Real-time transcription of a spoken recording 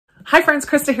Hi friends,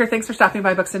 Krista here. Thanks for stopping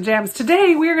by Books and Jams.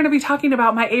 Today we are going to be talking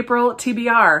about my April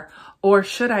TBR, or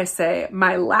should I say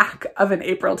my lack of an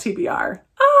April TBR.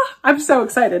 I'm so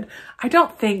excited. I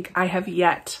don't think I have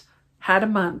yet had a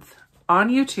month on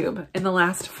YouTube in the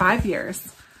last 5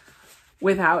 years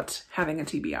without having a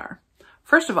TBR.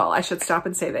 First of all, I should stop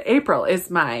and say that April is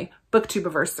my booktube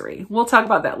anniversary. We'll talk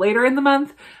about that later in the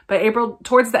month, but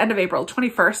towards the end of April,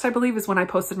 21st, I believe, is when I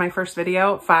posted my first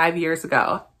video 5 years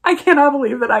ago. I cannot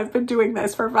believe that I've been doing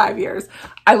this for 5 years.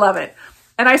 I love it.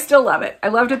 And I still love it. I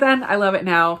loved it then. I love it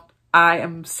now. I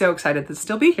am so excited to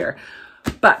still be here.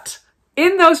 But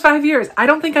in those 5 years, I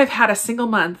don't think I've had a single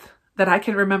month that I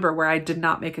can remember where I did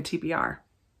not make a TBR.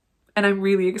 And I'm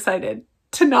really excited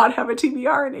to not have a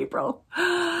TBR in April.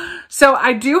 So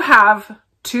I do have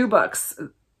 2 books,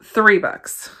 3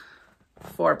 books,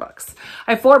 4 books.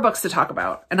 I have 4 books to talk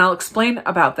about, and I'll explain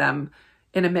about them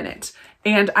in a minute.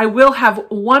 And I will have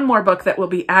one more book that will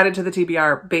be added to the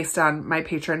TBR based on my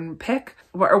patron pick.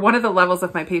 Or one of the levels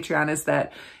of my Patreon is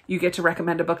that you get to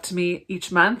recommend a book to me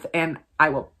each month, and I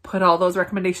will put all those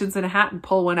recommendations in a hat and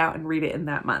pull one out and read it in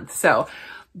that month. So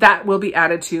that will be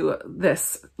added to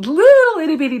this little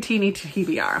itty bitty teeny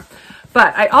TBR.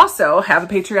 But I also have a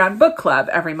Patreon book club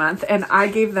every month, and I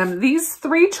gave them these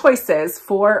 3 choices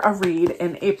for a read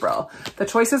in April. The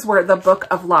choices were The Book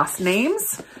of Lost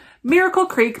Names, Miracle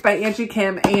Creek by Angie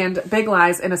Kim, and Big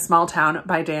Lies in a Small Town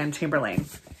by Dan Chamberlain.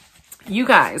 You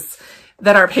guys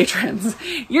that are patrons,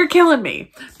 you're killing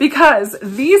me, because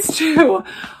these 2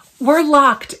 were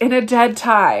locked in a dead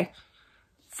tie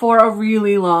for a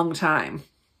really long time.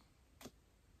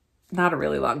 Not a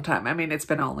really long time. I mean, it's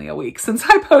been only a week since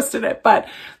I posted it, but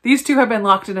these 2 have been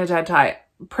locked in a dead tie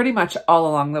pretty much all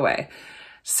along the way.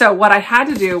 So what I had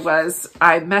to do was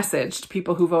I messaged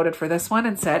people who voted for this one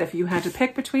and said, if you had to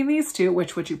pick between these 2,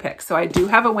 which would you pick? So I do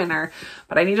have a winner,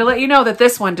 but I need to let you know that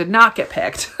this one did not get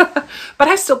picked, but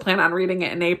I still plan on reading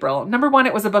it in April. Number 1,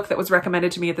 it was a book that was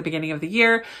recommended to me at the beginning of the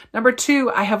year. Number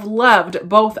 2, I have loved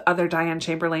both other Diane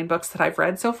Chamberlain books that I've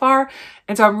read so far.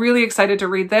 And so I'm really excited to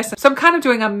read this. So I'm kind of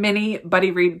doing a mini buddy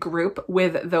read group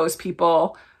with those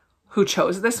people who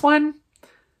chose this one,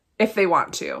 if they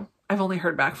want to. I've only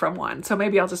heard back from one, so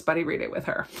maybe I'll just buddy read it with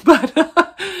her. But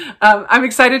I'm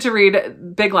excited to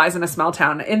read Big Lies in a Small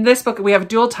Town. In this book, we have a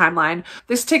dual timeline.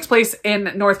 This takes place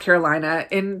in North Carolina.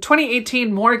 In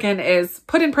 2018, Morgan is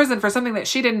put in prison for something that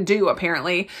she didn't do,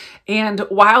 apparently. And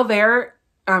while there,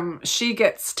 she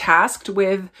gets tasked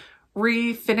with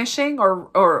refinishing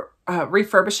or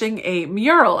refurbishing a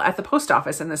mural at the post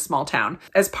office in this small town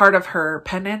as part of her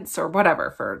penance or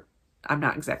whatever I'm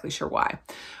not exactly sure why.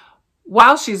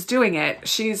 While she's doing it,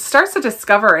 she starts to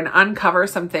discover and uncover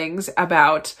some things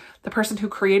about the person who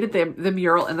created the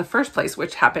mural in the first place,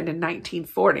 which happened in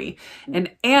 1940.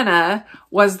 And Anna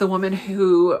was the woman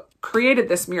who created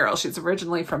this mural. She's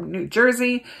originally from New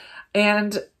Jersey.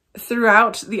 And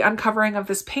throughout the uncovering of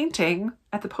this painting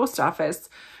at the post office,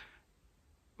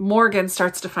 Morgan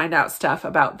starts to find out stuff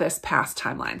about this past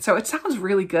timeline. So it sounds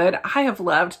really good. I have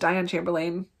loved Diane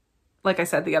Chamberlain. Like I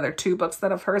said, the other 2 books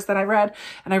of hers that I read,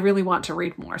 and I really want to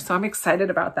read more. So I'm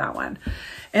excited about that one.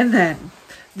 And then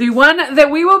the one that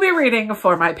we will be reading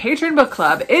for my Patreon book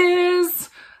club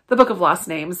is The Book of Lost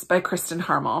Names by Kristen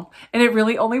Harmel. And it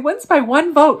really only wins by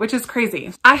 1 vote, which is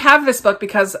crazy. I have this book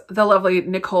because the lovely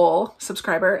Nicole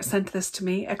subscriber sent this to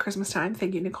me at Christmas time.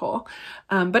 Thank you, Nicole.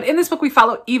 But in this book, we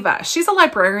follow Eva. She's a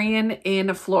librarian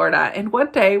in Florida. And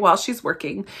one day while she's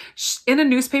working in a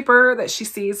newspaper that she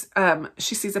sees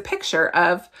a picture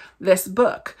of this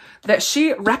book that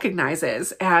she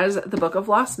recognizes as The Book of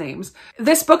Lost Names.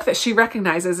 This book that she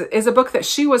recognizes is a book that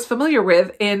she was familiar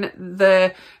with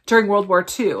during World War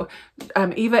II.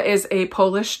 Eva is a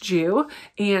Polish Jew,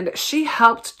 and she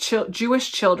helped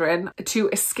Jewish children to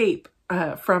escape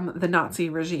from the Nazi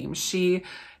regime. She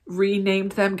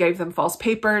renamed them, gave them false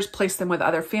papers, placed them with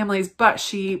other families, but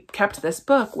she kept this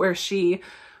book where she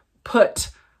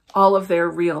put all of their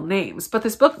real names. But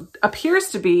this book appears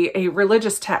to be a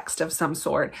religious text of some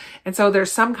sort. And so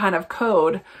there's some kind of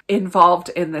code involved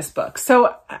in this book.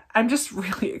 So I'm just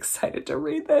really excited to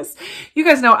read this. You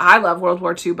guys know I love World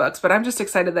War II books, but I'm just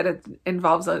excited that it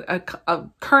involves a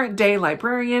current day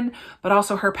librarian, but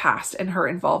also her past and her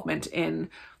involvement in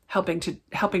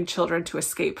helping children to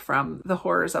escape from the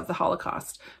horrors of the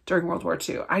Holocaust during World War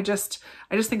II. I just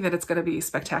think that it's going to be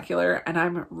spectacular, and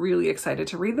I'm really excited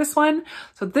to read this one.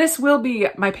 So this will be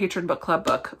my Patron book club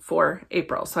book for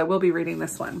April. So I will be reading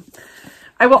this one.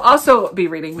 I will also be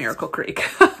reading Miracle Creek.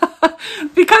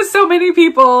 because so many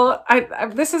people,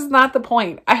 this is not the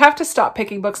point. I have to stop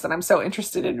picking books that I'm so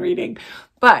interested in reading,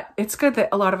 but it's good that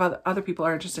a lot of other people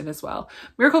are interested as well.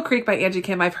 Miracle Creek by Angie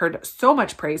Kim, I've heard so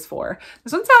much praise for.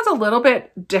 This one sounds a little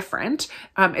bit different.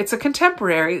 It's a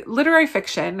contemporary literary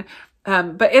fiction,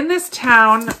 but in this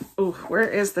town, ooh, where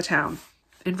is the town?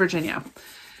 In Virginia.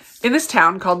 In this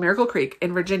town called Miracle Creek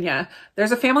in Virginia,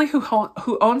 there's a family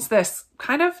who owns this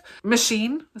kind of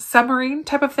machine, submarine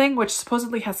type of thing, which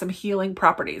supposedly has some healing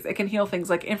properties. It can heal things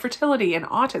like infertility and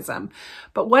autism.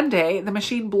 But one day the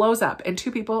machine blows up and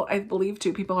I believe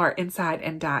two people are inside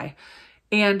and die.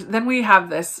 And then we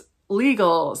have this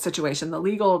legal situation, the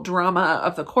legal drama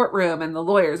of the courtroom and the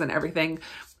lawyers and everything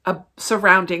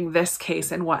surrounding this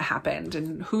case and what happened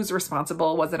and who's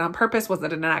responsible. Was it on purpose? Was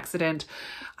it an accident?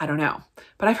 I don't know.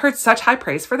 But I've heard such high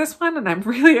praise for this one and I'm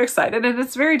really excited, and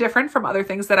it's very different from other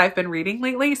things that I've been reading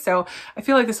lately. So I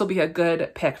feel like this will be a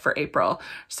good pick for April.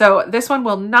 So this one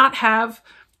will not have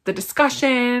the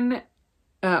discussion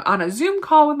on a Zoom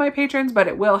call with my patrons, but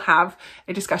it will have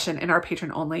a discussion in our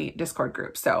patron only Discord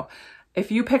group. So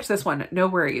if you picked this one, no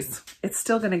worries. It's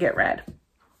still going to get read.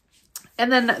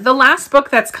 And then the last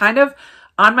book that's kind of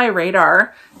on my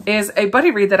radar is a buddy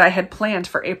read that I had planned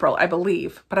for April, I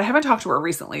believe, but I haven't talked to her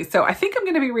recently. So I think I'm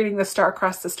going to be reading The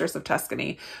Star-Crossed Sisters of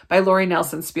Tuscany by Lori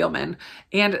Nelson Spielman.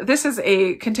 And this is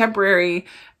a contemporary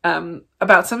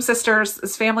about some sisters,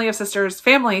 this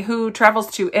family who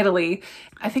travels to Italy.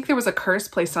 I think there was a curse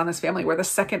placed on this family where the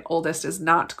second oldest is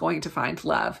not going to find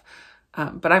love,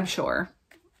 but I'm sure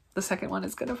the second one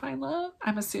is going to find love,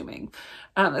 I'm assuming.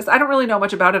 I don't really know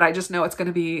much about it. I just know it's going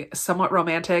to be somewhat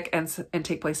romantic and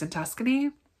take place in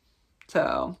Tuscany.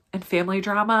 So, and family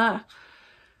drama.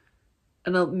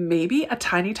 And maybe a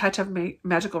tiny touch of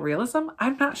magical realism.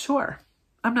 I'm not sure.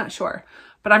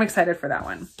 But I'm excited for that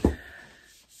one.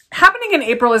 Happening in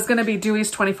April is going to be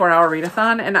Dewey's 24-hour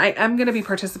readathon, and I am going to be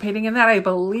participating in that. I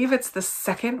believe it's the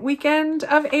second weekend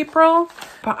of April.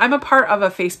 But I'm a part of a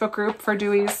Facebook group for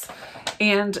Dewey's,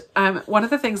 and one of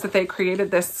the things that they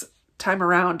created this time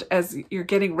around as you're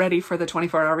getting ready for the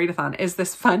 24-hour readathon is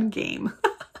this fun game.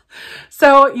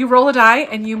 So you roll a die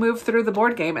and you move through the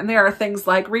board game, and there are things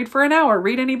like read for an hour,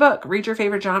 read any book, read your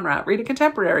favorite genre, read a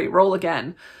contemporary, roll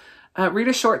again. Read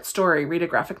a short story, read a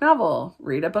graphic novel,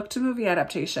 read a book to movie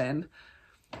adaptation.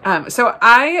 So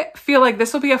I feel like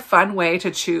this will be a fun way to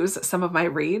choose some of my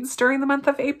reads during the month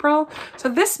of April. So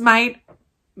this might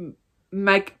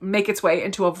make its way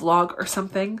into a vlog or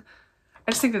something.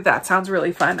 I just think that sounds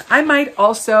really fun. I might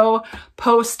also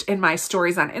post in my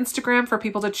stories on Instagram for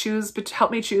people to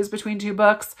help me choose between two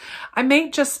books. I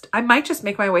might just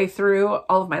make my way through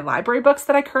all of my library books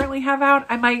that I currently have out.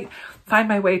 I might find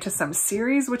my way to some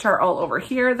series, which are all over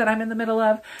here that I'm in the middle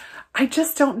of. I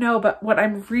just don't know, but what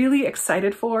I'm really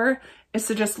excited for is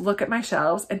to just look at my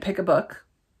shelves and pick a book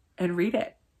and read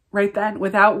it right then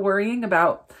without worrying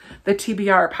about the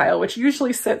TBR pile, which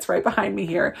usually sits right behind me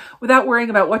here, without worrying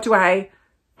about what do I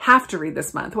have to read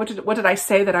this month? What did I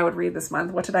say that I would read this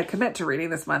month? What did I commit to reading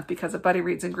this month because of buddy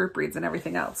reads and group reads and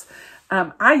everything else?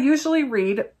 I usually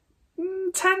read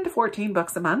 10 to 14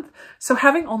 books a month. So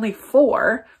having only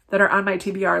 4 that are on my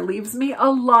TBR leaves me a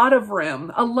lot of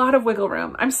room, a lot of wiggle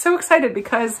room. I'm so excited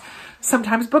because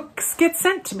sometimes books get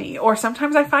sent to me, or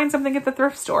sometimes I find something at the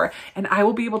thrift store and I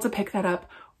will be able to pick that up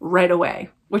right away,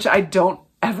 which I don't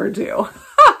ever do.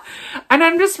 And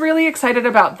I'm just really excited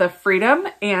about the freedom,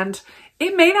 and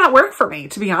it may not work for me,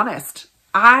 to be honest.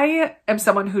 I am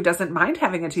someone who doesn't mind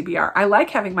having a TBR. I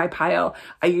like having my pile.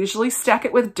 I usually stack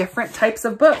it with different types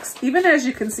of books. Even as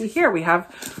you can see here, we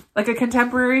have like a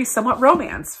contemporary, somewhat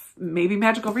romance, maybe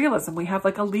magical realism. We have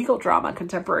like a legal drama,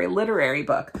 contemporary literary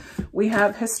book. We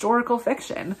have historical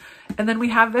fiction. And then we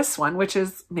have this one, which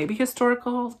is maybe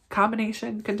historical,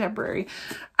 combination, contemporary.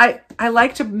 I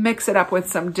like to mix it up with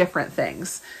some different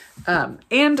things.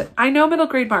 And I know middle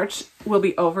grade March will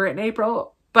be over in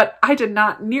April, but I did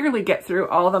not nearly get through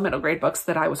all the middle grade books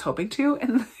that I was hoping to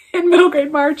in middle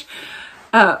grade March,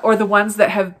 or the ones that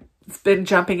have been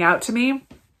jumping out to me.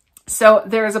 So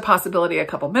there is a possibility a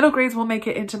couple middle grades will make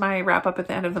it into my wrap up at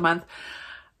the end of the month.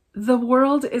 The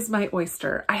world is my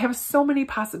oyster. I have so many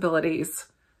possibilities,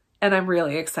 and I'm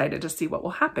really excited to see what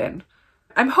will happen.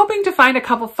 I'm hoping to find a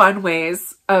couple fun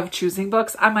ways of choosing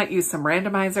books. I might use some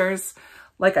randomizers.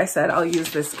 Like I said, I'll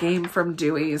use this game from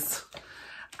Dewey's.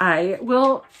 I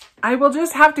will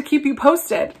just have to keep you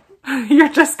posted. You're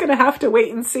just going to have to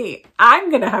wait and see. I'm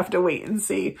going to have to wait and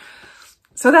see.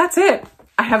 So that's it.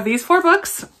 I have these 4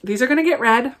 books. These are going to get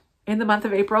read in the month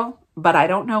of April, but I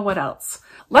don't know what else.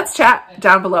 Let's chat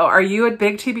down below. Are you a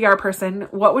big TBR person?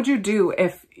 What would you do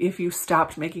if you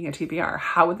stopped making a TBR?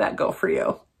 How would that go for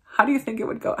you? How do you think it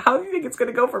would go? How do you think it's going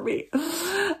to go for me?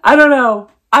 I don't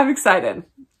know. I'm excited.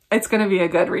 It's going to be a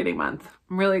good reading month.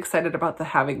 I'm really excited about the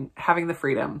having the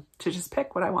freedom to just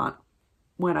pick what I want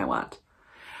when I want.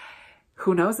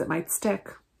 Who knows? It might stick.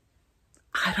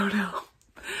 I don't know.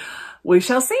 We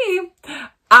shall see.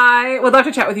 I would love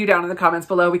to chat with you down in the comments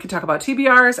below. We could talk about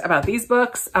TBRs, about these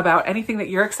books, about anything that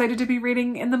you're excited to be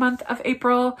reading in the month of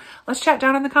April. Let's chat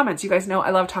down in the comments. You guys know I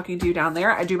love talking to you down there.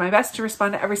 I do my best to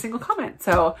respond to every single comment.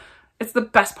 So it's the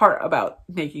best part about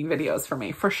making videos for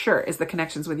me, for sure, is the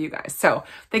connections with you guys. So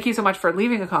thank you so much for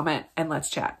leaving a comment, and let's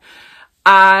chat.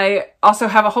 I also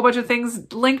have a whole bunch of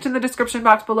things linked in the description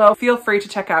box below. Feel free to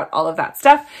check out all of that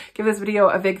stuff. Give this video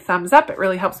a big thumbs up. It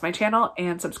really helps my channel,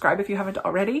 and subscribe if you haven't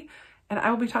already. And I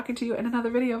will be talking to you in another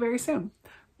video very soon.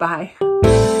 Bye.